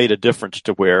it made a difference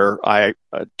to where I,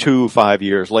 5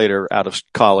 years later out of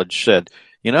college said,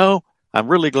 I'm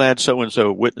really glad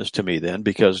so-and-so witnessed to me then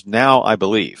because now I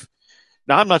believe.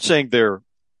 Now, I'm not saying their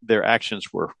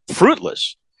actions were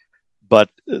fruitless, but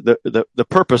the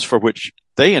purpose for which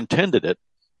they intended it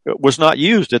was not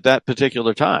used at that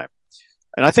particular time.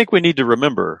 And I think we need to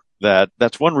remember that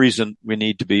that's one reason we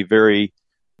need to be very,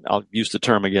 I'll use the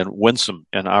term again, winsome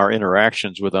in our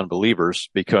interactions with unbelievers,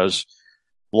 because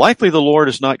likely the Lord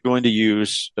is not going to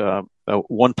use a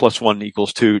 1 + 1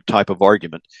 = 2 type of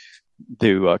argument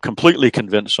to completely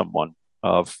convince someone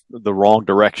of the wrong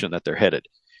direction that they're headed.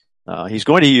 He's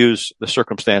going to use the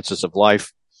circumstances of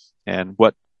life and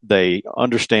what they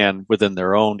understand within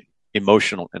their own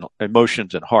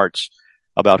emotions and hearts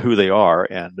about who they are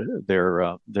and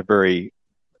their very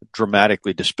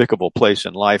dramatically despicable place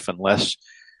in life unless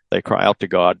they cry out to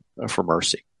God for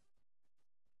mercy.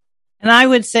 And I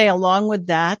would say along with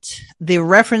that, the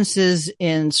references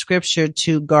in scripture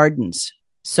to gardens,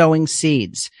 sowing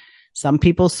seeds. Some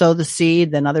people sow the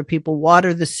seed, then other people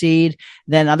water the seed,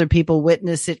 then other people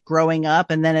witness it growing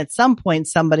up, and then at some point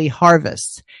somebody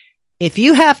harvests. If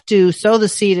you have to sow the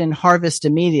seed and harvest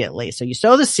immediately, so you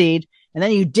sow the seed and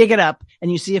then you dig it up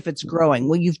and you see if it's growing,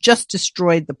 well, you've just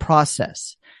destroyed the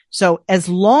process. So as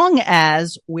long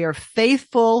as we're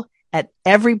faithful at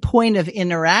every point of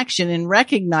interaction in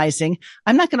recognizing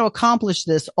I'm not going to accomplish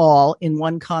this all in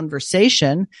one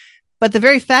conversation, but the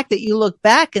very fact that you look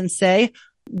back and say,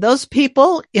 those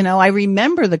people, I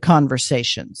remember the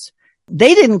conversations.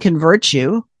 They didn't convert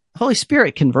you. Holy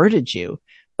Spirit converted you,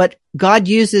 but God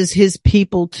uses his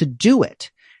people to do it.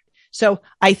 So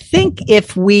I think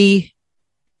if we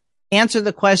answer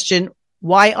the question,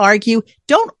 why argue?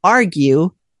 Don't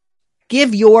argue.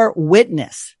 Give your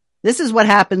witness. This is what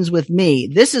happens with me.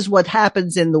 This is what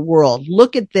happens in the world.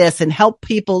 Look at this and help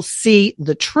people see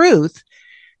the truth.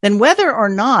 Then whether or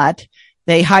not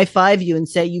they high five you and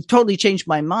say, you've totally changed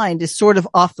my mind is sort of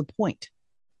off the point.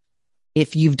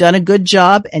 If you've done a good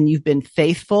job and you've been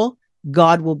faithful,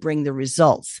 God will bring the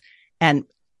results. And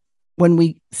when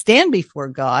we stand before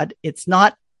God, it's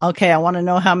not, okay, I want to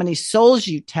know how many souls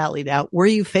you tallied out. Were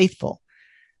you faithful?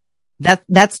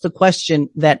 That's the question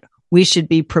that we should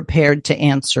be prepared to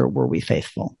answer. Were we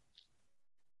faithful?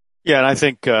 Yeah, and I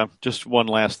think just one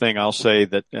last thing I'll say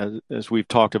that as we've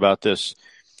talked about this,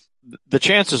 the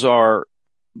chances are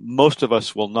most of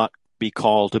us will not be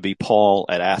called to be Paul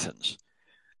at Athens.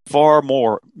 Far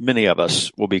more, many of us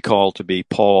will be called to be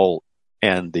Paul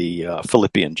and the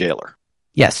Philippian jailer.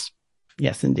 Yes.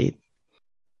 Yes, indeed.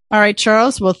 All right,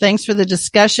 Charles. Well, thanks for the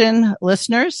discussion,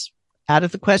 listeners. Out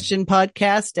of the Question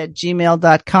podcast at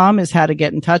gmail.com is how to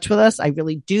get in touch with us. I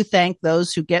really do thank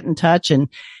those who get in touch and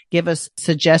give us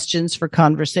suggestions for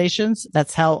conversations.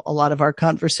 That's how a lot of our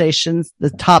conversations, the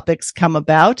topics come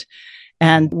about.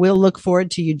 And we'll look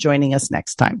forward to you joining us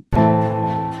next time.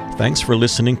 Thanks for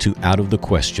listening to Out of the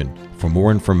Question. For more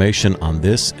information on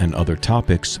this and other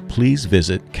topics, please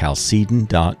visit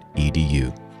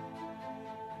chalcedon.edu.